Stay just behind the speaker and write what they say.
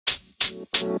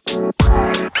What's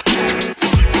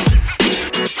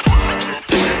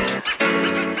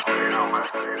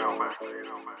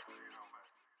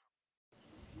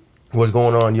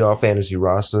going on, y'all? Fantasy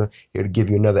Roster here to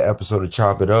give you another episode of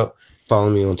Chop It Up.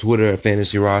 Follow me on Twitter at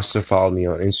Fantasy Roster. Follow me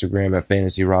on Instagram at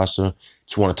Fantasy Roster.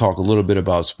 Just want to talk a little bit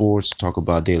about sports, talk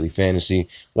about daily fantasy.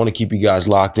 Want to keep you guys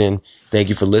locked in. Thank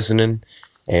you for listening,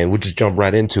 and we'll just jump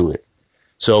right into it.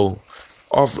 So,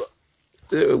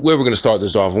 where we're going to start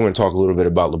this off, we're going to talk a little bit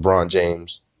about LeBron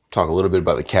James, talk a little bit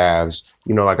about the Cavs,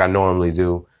 like I normally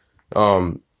do.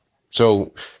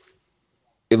 So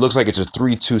it looks like it's a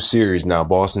 3-2 series now.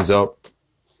 Boston's up.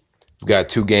 We've got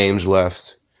 2 games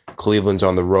left. Cleveland's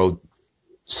on the road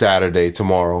Friday.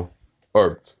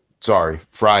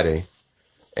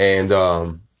 And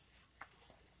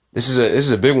this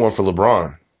is a big one for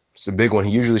LeBron. It's a big one.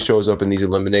 He usually shows up in these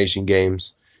elimination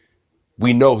games.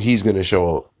 We know he's going to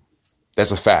show up.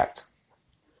 That's a fact.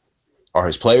 Are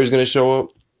his players going to show up?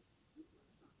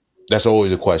 That's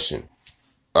always a question.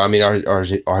 I mean, are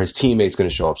his teammates going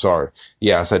to show up? Sorry.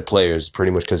 Yeah, I said players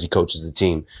pretty much because he coaches the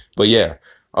team. But yeah,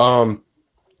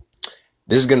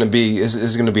 this is going to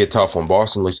be a tough one.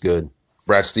 Boston looks good.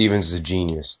 Brad Stevens is a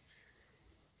genius.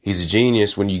 He's a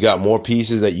genius. When you got more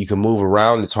pieces that you can move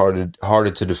around, it's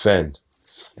harder to defend.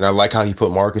 And I like how he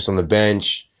put Marcus on the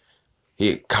bench.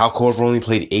 Kyle Korver only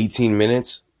played 18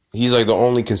 minutes. He's like the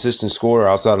only consistent scorer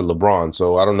outside of LeBron.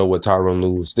 So I don't know what Tyronn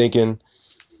Lue was thinking.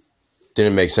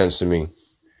 Didn't make sense to me.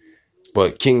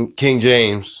 But King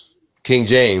James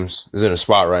is in a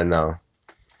spot right now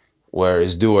where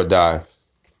it's do or die.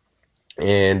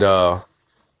 And, to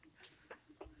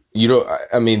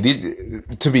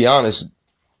be honest,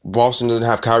 Boston doesn't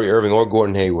have Kyrie Irving or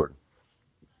Gordon Hayward.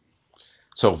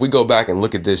 So if we go back and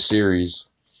look at this series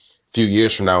a few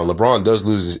years from now, and if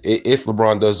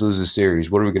LeBron does lose this series,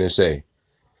 what are we going to say?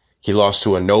 He lost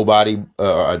to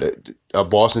a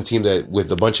Boston team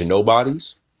with a bunch of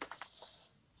nobodies?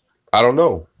 I don't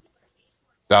know.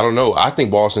 I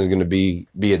think Boston is going to be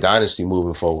a dynasty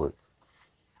moving forward.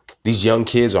 These young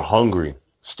kids are hungry.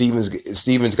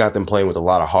 Stevens got them playing with a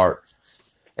lot of heart.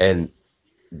 And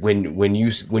when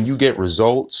you get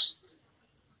results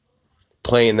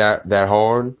playing that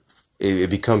hard, it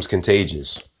becomes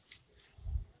contagious.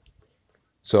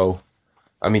 So,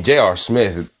 I mean, J.R.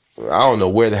 Smith, I don't know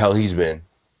where the hell he's been.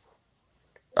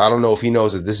 I don't know if he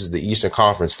knows that this is the Eastern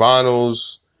Conference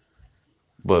Finals.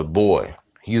 But boy,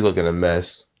 he's looking a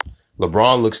mess.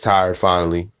 LeBron looks tired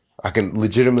finally. I can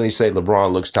legitimately say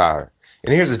LeBron looks tired.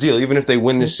 And here's the deal. Even if they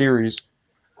win this series,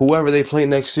 whoever they play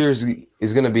next series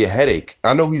is going to be a headache.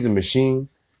 I know he's a machine,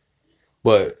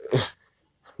 but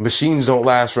machines don't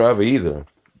last forever either.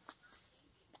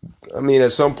 I mean,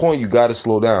 at some point, you got to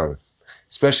slow down,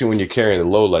 especially when you're carrying the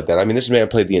load like that. I mean, this man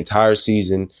played the entire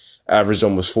season, averaged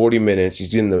almost 40 minutes.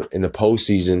 He's in the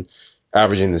postseason,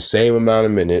 averaging the same amount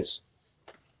of minutes.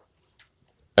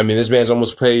 I mean, this man's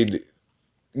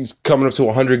he's coming up to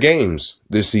 100 games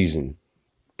this season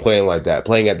playing like that,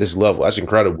 playing at this level. That's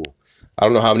incredible. I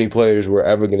don't know how many players we're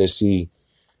ever going to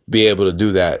be able to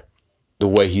do that the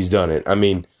way he's done it. I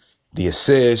mean, the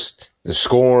assist, the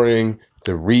scoring,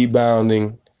 the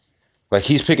rebounding, like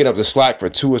he's picking up the slack for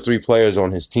 2 or 3 players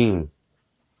on his team.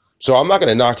 So I'm not going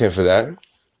to knock him for that.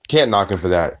 Can't knock him for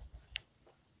that.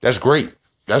 That's great.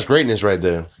 That's greatness right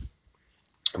there.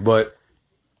 But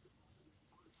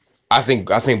I think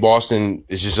Boston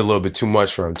is just a little bit too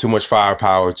much for him. Too much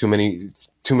firepower. Too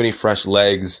many fresh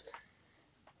legs.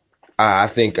 I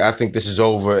think this is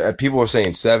over. People are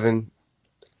saying 7.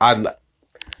 I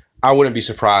wouldn't be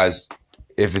surprised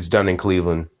if it's done in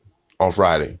Cleveland on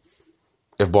Friday.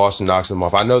 If Boston knocks them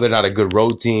off, I know they're not a good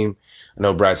road team. I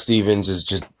know Brad Stevens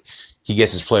he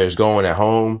gets his players going at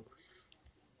home.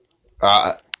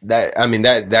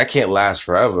 That can't last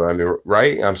forever. I mean,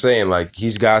 right? I'm saying like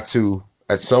he's got to,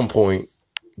 at some point,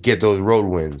 get those road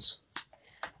wins.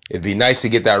 It'd be nice to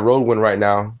get that road win right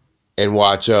now and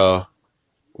watch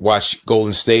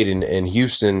Golden State and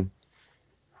Houston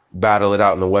battle it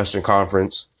out in the Western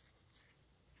Conference.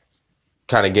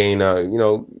 Kind of gain a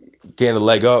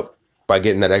leg up by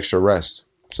getting that extra rest.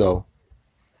 So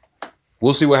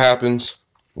we'll see what happens.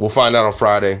 We'll find out on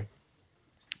Friday.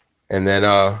 And then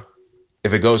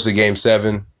if it goes to Game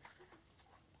 7,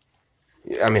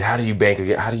 I mean, how do you bet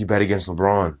against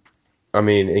LeBron? I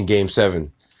mean, in Game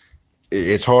 7,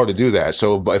 it's hard to do that.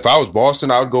 So if I was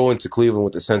Boston, I would go into Cleveland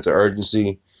with a sense of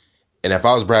urgency. And if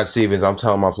I was Brad Stevens, I'm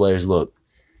telling my players, look,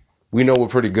 we know we're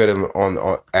pretty good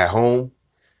at home.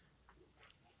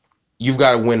 You've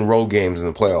got to win road games in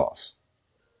the playoffs.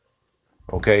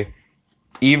 Okay?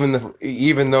 Even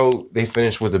though they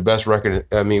finished with the best record,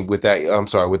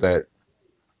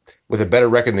 with with a better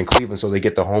record than Cleveland, so they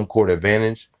get the home court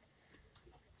advantage.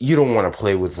 You don't want to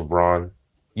play with LeBron.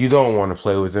 You don't want to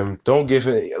play with him. Don't give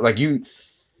him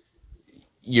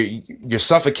you're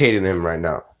suffocating him right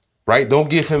now, right? Don't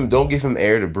give him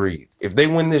air to breathe. If they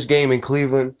win this game in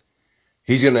Cleveland,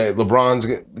 you're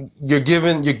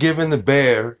giving the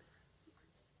Bear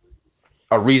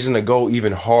a reason to go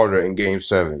even harder in Game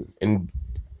 7, and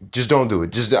just don't do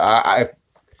it. Just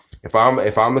if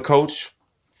I'm the coach,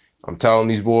 I'm telling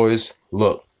these boys,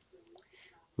 look,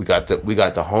 we got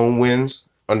the home wins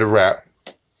under wrap.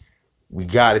 We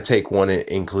got to take one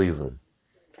in Cleveland.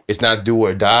 It's not do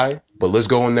or die, but let's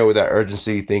go in there with that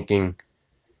urgency, thinking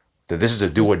that this is a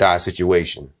do or die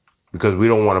situation, because we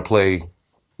don't want to play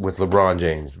with LeBron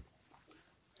James.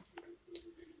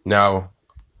 Now,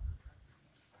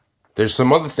 there's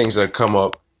some other things that come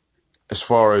up as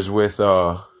far as with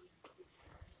the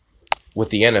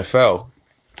NFL.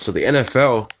 So the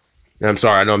NFL, and I'm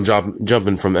sorry, I know I'm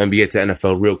jumping from NBA to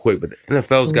NFL real quick, but the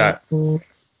NFL's got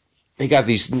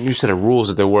these new set of rules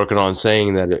that they're working on,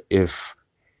 saying that if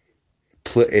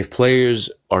players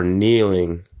are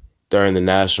kneeling during the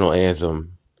national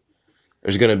anthem,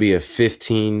 there's going to be a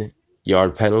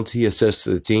 15-yard penalty assessed to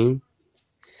the team.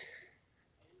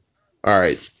 All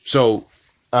right, so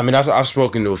I mean, I've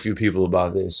spoken to a few people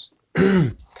about this,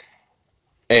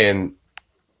 and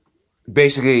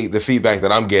basically the feedback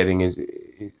that I'm getting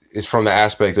is from the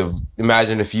aspect of,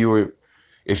 imagine if your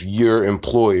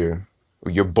employer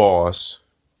or your boss,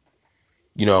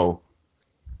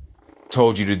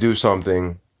 told you to do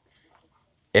something,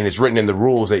 and it's written in the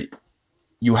rules that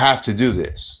you have to do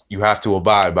this, you have to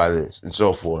abide by this, and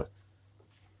so forth.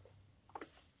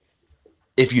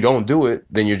 If you don't do it,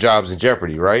 then your job's in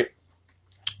jeopardy, right?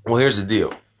 Well, here's the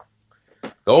deal.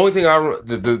 The only thing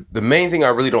the main thing I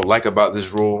really don't like about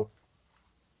this rule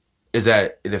is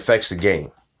that it affects the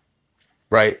game,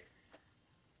 right?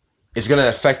 It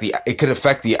could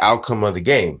affect the outcome of the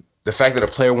game. The fact that a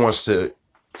player wants to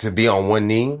be on one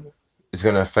knee is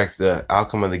going to affect the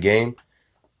outcome of the game.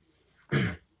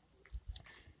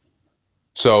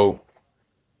 So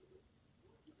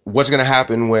what's going to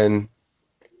happen when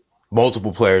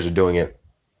multiple players are doing it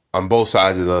on both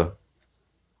sides of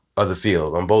the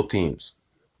field, on both teams?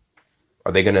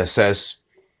 Are they going to assess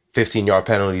 15-yard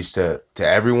penalties to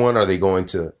everyone? Are they going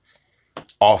to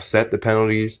offset the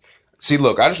penalties? See,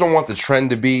 look, I just don't want the trend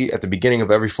to be at the beginning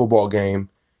of every football game,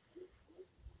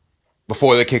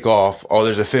 before they kick off,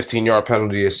 there's a 15-yard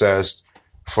penalty assessed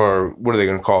for, what are they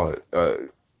going to call it?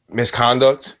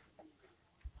 Misconduct?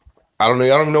 I don't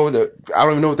know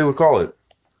what they would call it.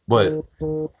 But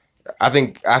I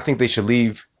think they should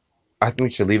leave. I think they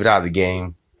should leave it out of the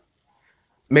game.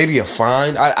 Maybe a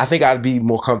fine. I think I'd be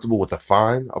more comfortable with a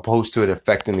fine opposed to it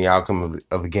affecting the outcome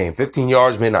of the game. 15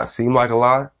 yards may not seem like a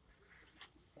lot,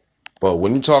 but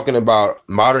when you're talking about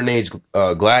modern age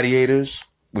gladiators,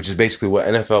 which is basically what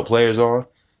NFL players are,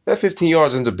 that 15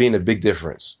 yards ends up being a big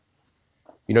difference.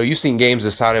 You've seen games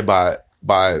decided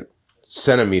by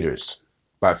centimeters,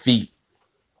 by feet,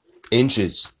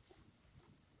 inches.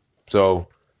 So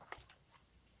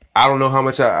I don't know how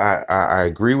much I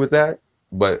agree with that,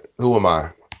 but who am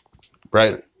I,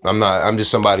 right? I'm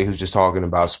just somebody who's just talking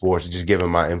about sports and just giving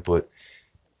my input.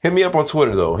 Hit me up on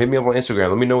Twitter, though. Hit me up on Instagram.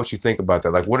 Let me know what you think about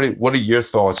that. Like, what are your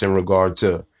thoughts in regard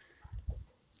to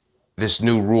this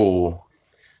new rule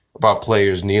about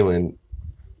players kneeling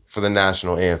for the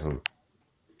national anthem?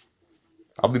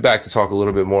 I'll be back to talk a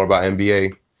little bit more about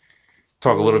NBA,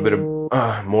 talk a little bit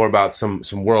more about some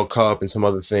World Cup and some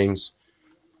other things.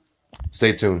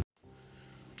 Stay tuned.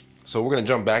 So we're going to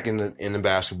jump back in the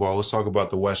basketball. Let's talk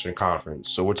about the Western Conference.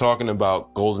 So we're talking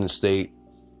about Golden State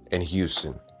and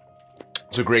Houston.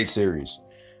 It's a great series,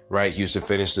 right? Houston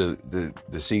finished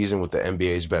the season with the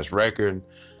NBA's best record.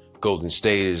 Golden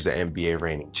State is the NBA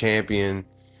reigning champion.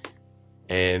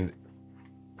 And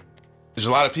there's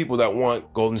a lot of people that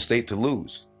want Golden State to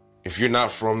lose. If you're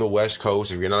not from the West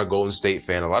Coast, if you're not a Golden State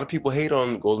fan, a lot of people hate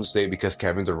on Golden State because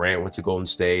Kevin Durant went to Golden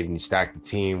State and he stacked the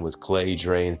team with Clay,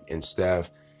 Dre, and Steph.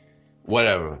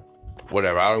 Whatever.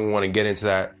 I don't want to get into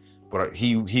that, but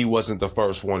he wasn't the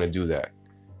first one to do that.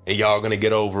 And y'all going to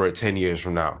get over it 10 years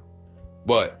from now.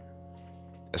 But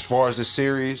as far as the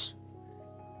series,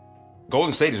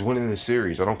 Golden State is winning this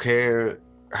series. I don't care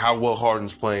how well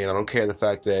Harden's playing. I don't care the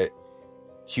fact that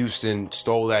Houston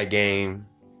stole that game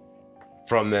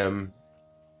from them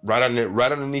right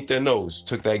underneath their nose.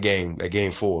 Took that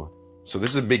game 4. So this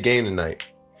is a big game tonight.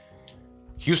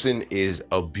 Houston is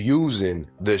abusing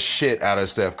the shit out of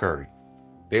Steph Curry.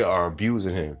 They are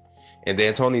abusing him. And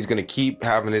D'Antoni's going to keep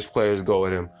having his players go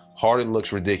at him. Harden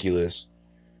looks ridiculous.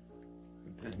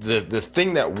 the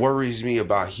thing that worries me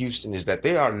about Houston is that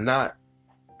they are not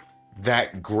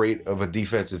that great of a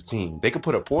defensive team. They could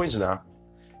put up points now.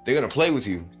 They're gonna play with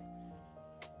you,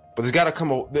 but there's got to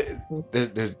come.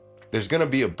 There's gonna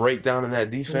be a breakdown in that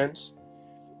defense,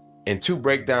 and 2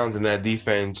 breakdowns in that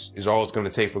defense is all it's gonna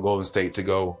take for Golden State to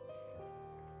go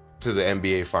to the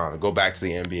NBA final, go back to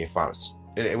the NBA finals.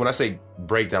 And when I say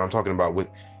breakdown, I'm talking about with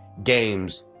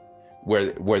games where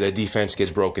their defense gets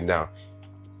broken down.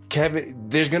 Kevin,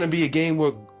 there's gonna be a game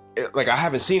where, like, I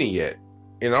haven't seen it yet,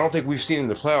 and I don't think we've seen it in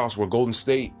the playoffs where Golden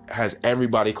State has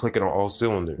everybody clicking on all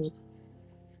cylinders.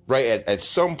 Right? At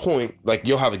some point, like,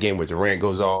 you'll have a game where Durant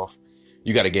goes off.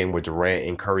 You got a game where Durant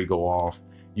and Curry go off.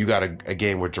 You got a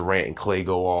game where Durant and Clay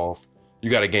go off. You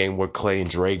got a game where Clay and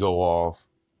Dre go off.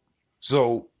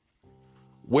 So,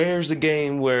 where's the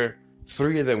game where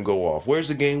 3 of them go off? Where's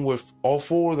the game where all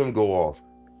 4 of them go off?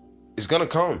 It's gonna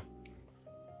come.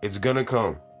 It's gonna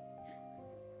come.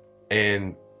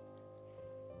 And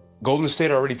Golden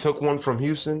State already took one from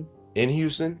Houston, in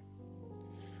Houston.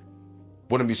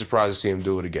 Wouldn't be surprised to see him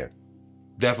do it again.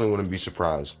 Definitely wouldn't be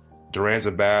surprised. Durant's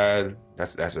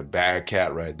that's a bad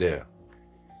cat right there.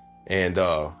 And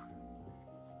I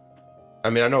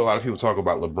mean, I know a lot of people talk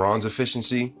about LeBron's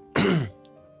efficiency.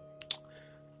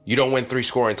 You don't win 3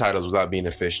 scoring titles without being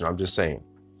efficient. I'm just saying.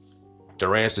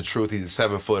 Durant's the truth. He's a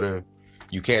 7-footer.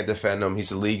 You can't defend him.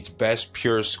 He's the league's best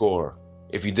pure scorer.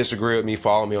 If you disagree with me,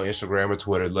 follow me on Instagram or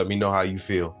Twitter. Let me know how you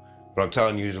feel. But I'm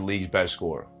telling you, he's the league's best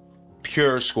scorer.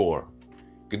 Pure scorer.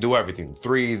 Can do everything.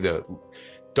 3, the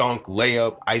dunk,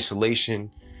 layup, isolation,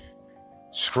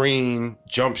 screen,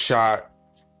 jump shot,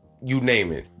 you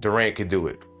name it. Durant could do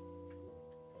it.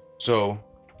 So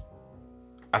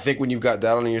I think when you've got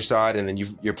that on your side and then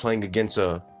you're playing against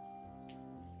a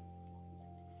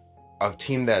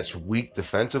team that's weak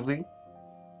defensively,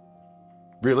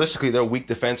 realistically, they're weak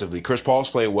defensively. Chris Paul's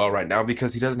playing well right now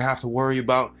because he doesn't have to worry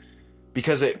about,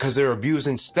 because they're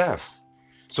abusing Steph.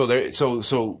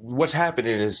 So what's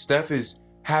happening is Steph is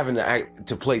having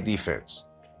to play defense,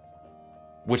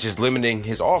 which is limiting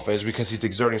his offense because he's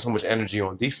exerting so much energy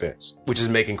on defense, which is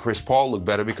making Chris Paul look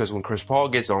better, because when Chris Paul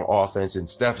gets on offense and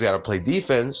Steph's got to play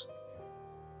defense,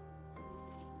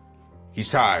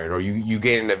 he's tired, or you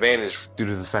gain an advantage due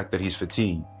to the fact that he's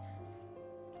fatigued.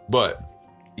 But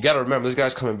you got to remember, this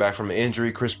guy's coming back from an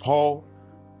injury. Chris Paul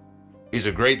is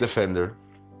a great defender.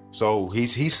 So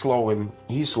he's slowing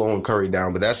Curry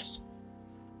down, but that's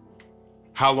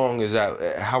how long is that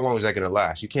going to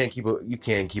last? You can't keep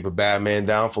a bad man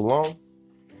down for long.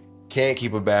 Can't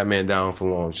keep a bad man down for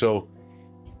long. So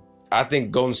I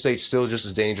think Golden State's still just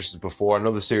as dangerous as before. I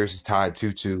know the series is tied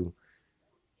 2-2.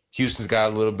 Houston's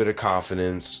got a little bit of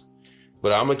confidence,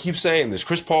 but I'm gonna keep saying this: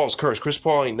 Chris Paul's cursed. Chris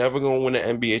Paul ain't never gonna win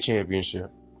an NBA championship.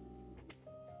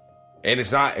 And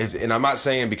and I'm not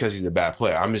saying because he's a bad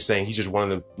player. I'm just saying he's just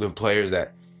one of the players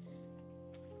that,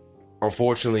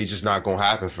 unfortunately, just not going to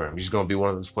happen for him. He's going to be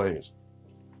one of those players.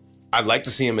 I'd like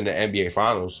to see him in the NBA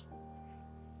Finals.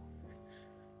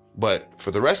 But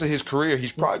for the rest of his career,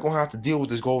 he's probably going to have to deal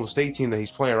with this Golden State team that he's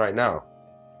playing right now.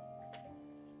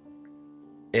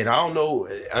 And I don't know.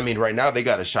 I mean, right now they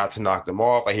got a shot to knock them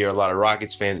off. I hear a lot of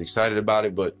Rockets fans excited about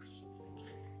it, but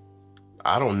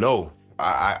I don't know.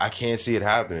 I can't see it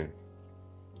happening.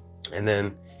 And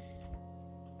then,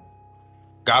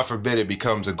 God forbid, it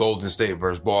becomes a Golden State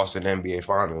versus Boston NBA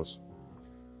Finals.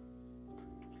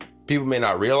 People may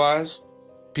not realize.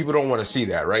 People don't want to see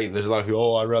that, right? There's a lot of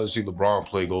people, I'd rather see LeBron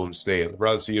play Golden State. I'd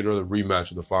rather see another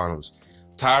rematch of the finals.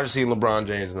 I'm tired of seeing LeBron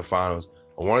James in the finals.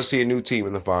 I want to see a new team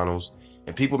in the finals.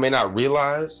 And people may not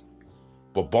realize,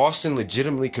 but Boston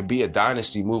legitimately could be a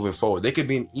dynasty moving forward. They could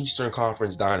be an Eastern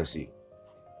Conference dynasty.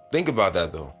 Think about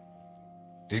that, though.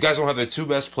 These guys don't have their 2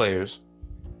 best players.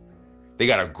 They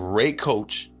got a great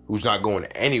coach who's not going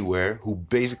anywhere, who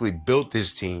basically built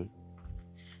this team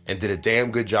and did a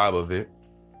damn good job of it.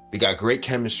 They got great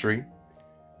chemistry.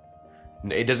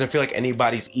 It doesn't feel like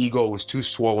anybody's ego is too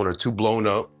swollen or too blown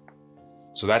up.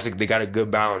 So they got a good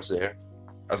balance there.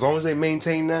 As long as they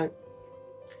maintain that,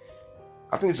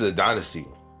 I think it's a dynasty.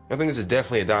 I think it's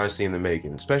definitely a dynasty in the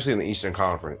making, especially in the Eastern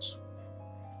Conference.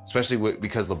 Especially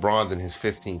because LeBron's in his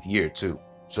 15th year, too.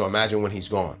 So imagine when he's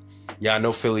gone. Yeah, I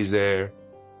know Philly's there.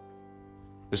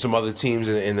 There's some other teams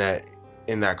in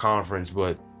that conference,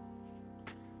 but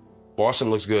Boston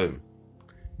looks good.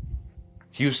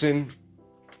 Houston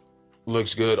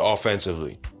looks good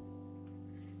offensively.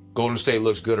 Golden State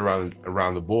looks good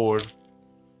around the board.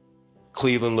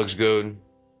 Cleveland looks good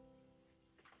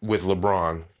with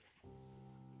LeBron.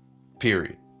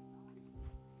 Period.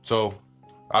 So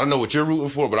I don't know what you're rooting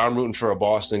for, but I'm rooting for a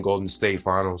Boston Golden State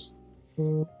Finals.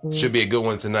 Should be a good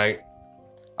one tonight.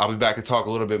 I'll be back to talk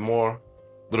a little bit more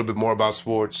about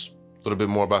sports, a little bit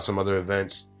more about some other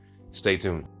events. Stay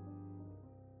tuned.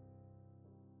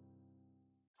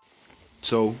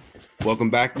 So,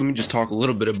 welcome back. Let me just talk a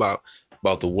little bit about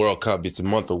the World Cup. It's a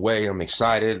month away. I'm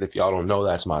excited. If y'all don't know,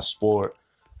 that's my sport.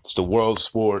 It's the world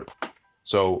sport.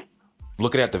 So, I'm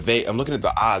looking at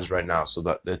the odds right now. So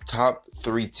the top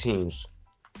three teams,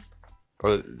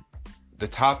 or the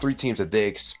top three teams that they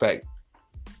expect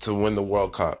to win the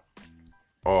World Cup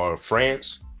are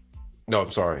France. No,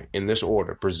 I'm sorry. In this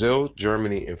order: Brazil,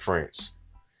 Germany, and France.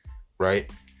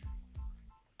 Right?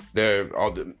 They're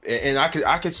all, and I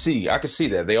could see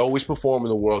that they always perform in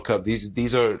the World Cup.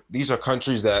 These are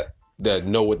countries that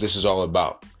know what this is all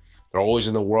about. They're always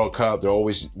in the World Cup. They're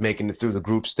always making it through the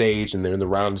group stage, and they're in the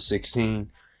round of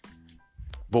 16.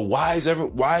 But why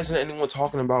isn't anyone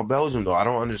talking about Belgium though? I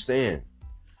don't understand.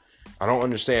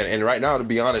 And right now, to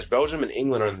be honest, Belgium and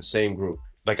England are in the same group.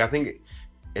 Like, I think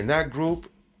in that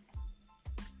group,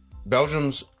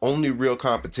 Belgium's only real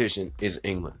competition is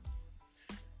England.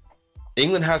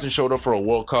 England hasn't showed up for a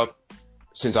World Cup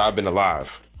since I've been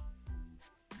alive.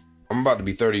 I'm about to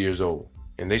be 30 years old,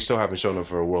 and they still haven't shown up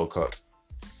for a World Cup.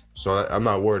 So I'm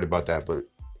not worried about that. But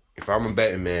if I'm a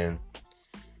betting man,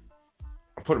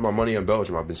 I'm putting my money on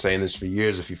Belgium. I've been saying this for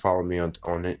years. If you follow me on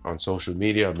social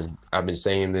media, I've been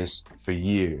saying this for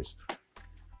years.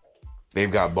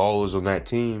 They've got ballers on that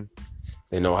team.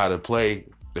 They know how to play.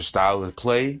 Their style of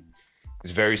play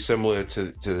is very similar to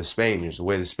the Spaniards, the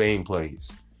way the Spain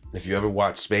plays. If you ever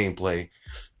watch Spain play,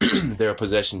 they're a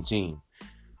possession team.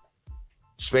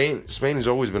 Spain has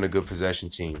always been a good possession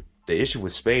team. The issue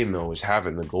with Spain, though, is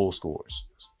having the goal scorers.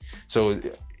 So,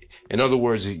 in other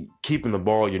words, keeping the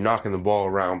ball, you're knocking the ball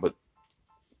around, but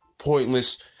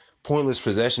pointless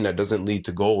possession that doesn't lead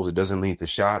to goals, it doesn't lead to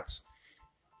shots,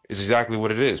 is exactly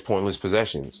what it is, pointless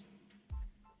possessions.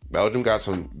 Belgium got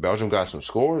some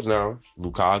scores now.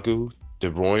 Lukaku, De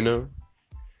Bruyne.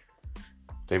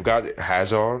 They've got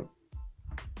Hazard,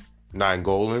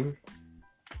 Nainggolan,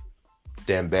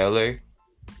 Dembele.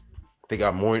 They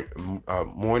got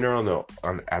Moynier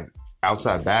on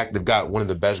outside back. They've got one of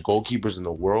the best goalkeepers in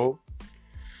the world.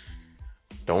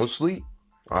 Don't sleep.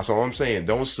 That's all I'm saying.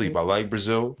 Don't sleep. I like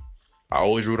Brazil. I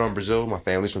always root on Brazil. My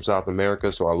family's from South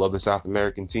America, so I love the South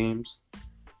American teams.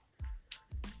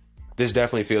 This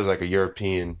definitely feels like a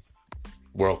European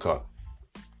World Cup.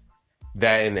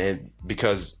 That and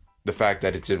because the fact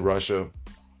that it's in Russia,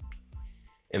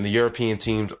 and the European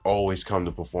teams always come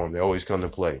to perform. They always come to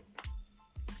play.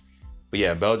 But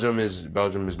yeah, Belgium is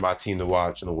my team to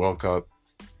watch in the World Cup.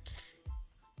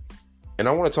 And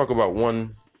I want to talk about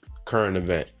one current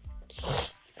event.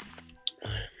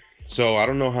 So I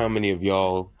don't know how many of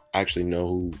y'all actually know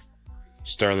who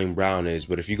Sterling Brown is,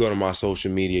 but if you go to my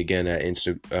social media again at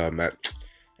Instagram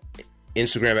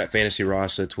at Fantasy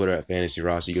Rasa, Twitter at Fantasy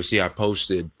Rasa, you'll see I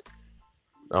posted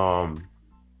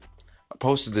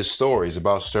this story. It's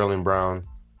about Sterling Brown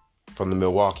from the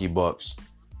Milwaukee Bucks,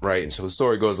 right? And so the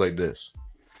story goes like this.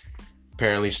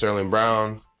 Apparently Sterling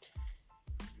Brown,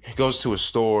 he goes to a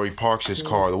store, he parks his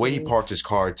car. The way he parked his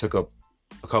car, it took up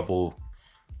a couple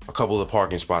of the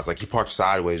parking spots. Like, he parked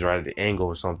sideways, right at the angle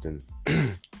or something.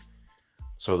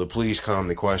 So the police come,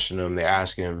 they question him, they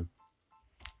ask him,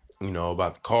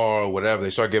 about the car or whatever. They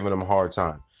start giving him a hard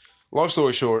time. Long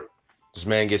story short, this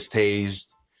man gets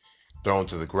tased, thrown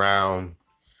to the ground.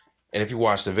 And if you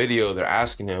watch the video, they're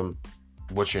asking him,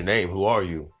 what's your name? Who are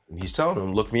you? And he's telling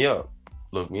them, look me up,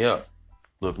 look me up,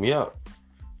 look me up,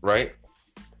 right?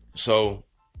 So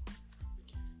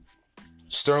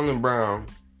Sterling Brown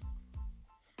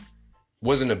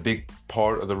wasn't a big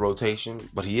part of the rotation,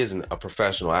 but he isn't a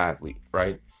professional athlete,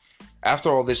 right? After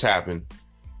all this happened,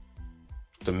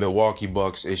 the Milwaukee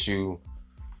Bucks the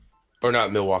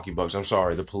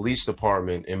police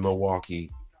department in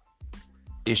Milwaukee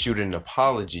issued an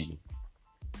apology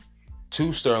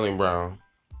to Sterling Brown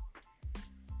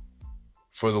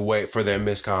for their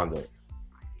misconduct.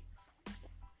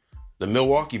 The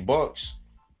Milwaukee Bucks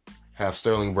have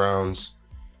Sterling Brown's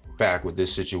back with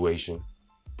this situation.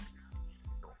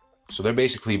 So they're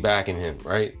basically backing him,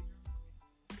 right?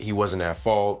 He wasn't at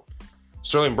fault.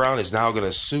 Sterling Brown is now going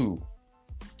to sue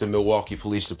the Milwaukee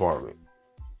Police Department.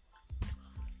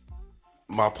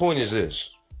 My point is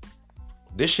this.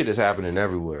 This shit is happening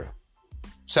everywhere.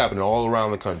 It's happening all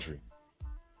around the country.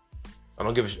 I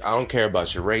don't care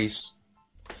about your race.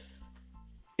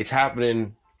 It's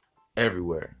happening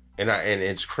everywhere. And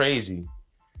it's crazy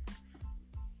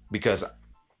because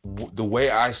the way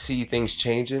I see things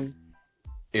changing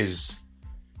is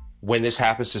when this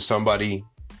happens to somebody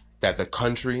that the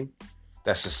country,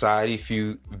 that society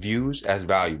views as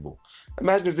valuable.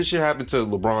 Imagine if this shit happened to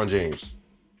LeBron James.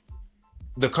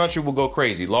 The country would go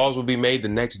crazy. Laws would be made the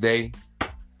next day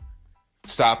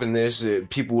stopping this.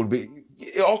 People would be,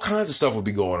 all kinds of stuff would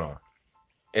be going on.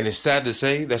 And it's sad to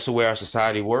say that's the way our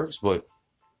society works, but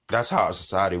that's how our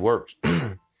society works.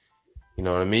 You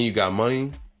know what I mean? You got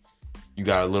money, you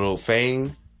got a little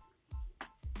fame.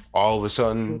 All of a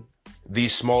sudden,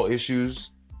 these small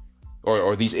issues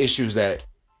or these issues that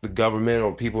the government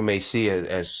or people may see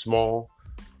as small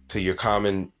to your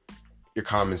common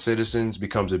citizens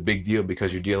becomes a big deal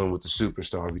because you're dealing with a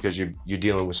superstar, because you're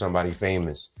dealing with somebody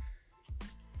famous.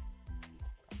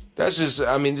 That's just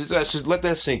let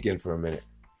that sink in for a minute.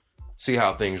 See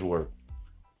how things work.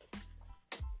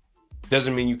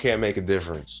 Doesn't mean you can't make a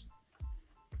difference.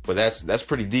 But that's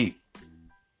pretty deep.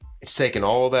 It's taking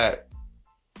all that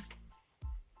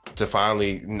to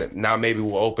finally, now maybe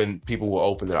people will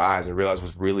open their eyes and realize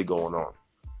what's really going on.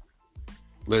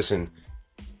 Listen,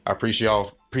 I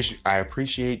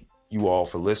appreciate you all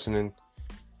for listening.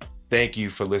 Thank you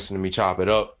for listening to me chop it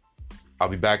up. I'll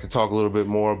be back to talk a little bit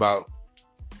more about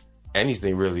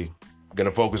anything really.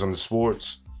 Gonna focus on the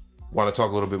sports. Want to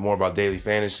talk a little bit more about daily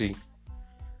fantasy.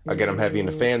 Again, I'm heavy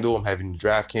into FanDuel. I'm heavy into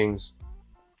DraftKings.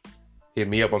 Hit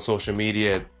me up on social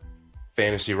media at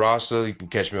Fantasy Roster. You can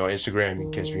catch me on Instagram. You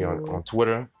can catch me on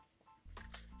Twitter.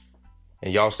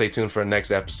 And y'all stay tuned for the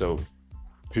next episode.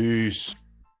 Peace.